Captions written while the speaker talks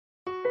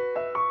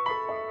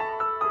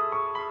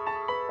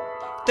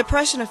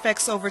Depression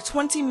affects over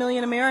 20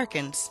 million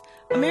Americans.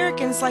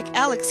 Americans like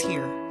Alex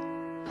here.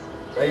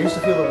 I used to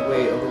feel the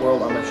weight of the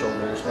world on my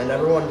shoulders, and I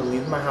never wanted to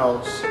leave my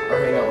house or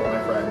hang out with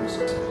my friends.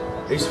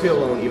 I used to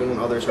feel alone even when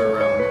others were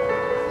around,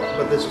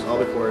 but this was all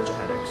before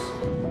genetics.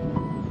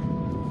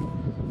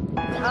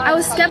 I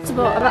was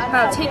skeptical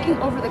about taking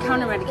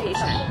over-the-counter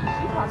medication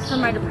for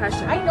my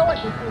depression,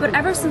 but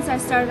ever since I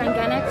started on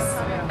Genix,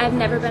 I've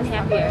never been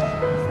happier.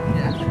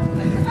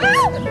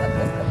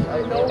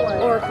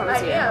 Or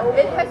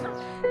clumsier.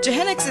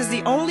 Genix is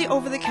the only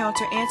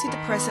over-the-counter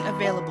antidepressant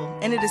available,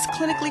 and it is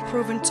clinically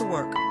proven to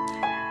work.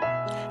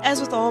 As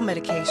with all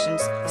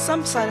medications,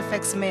 some side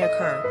effects may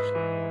occur.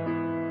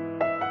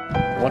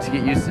 Once you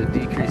get used to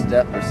decreased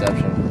depth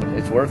perception,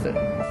 it's worth it.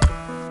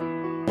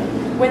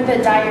 With the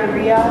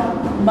diarrhea,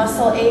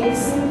 muscle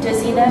aches,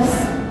 dizziness,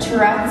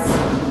 Tourette's,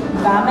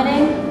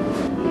 vomiting,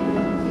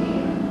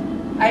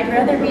 I'd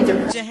rather be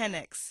depressed.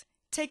 Genix,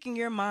 taking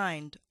your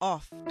mind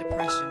off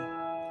depression.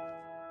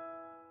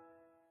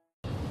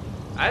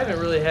 I haven't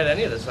really had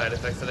any of the side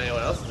effects that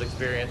anyone else has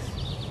experienced,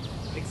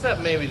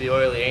 except maybe the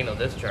oily anal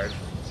discharge.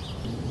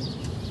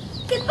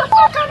 Get the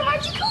fuck out of my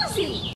jacuzzi!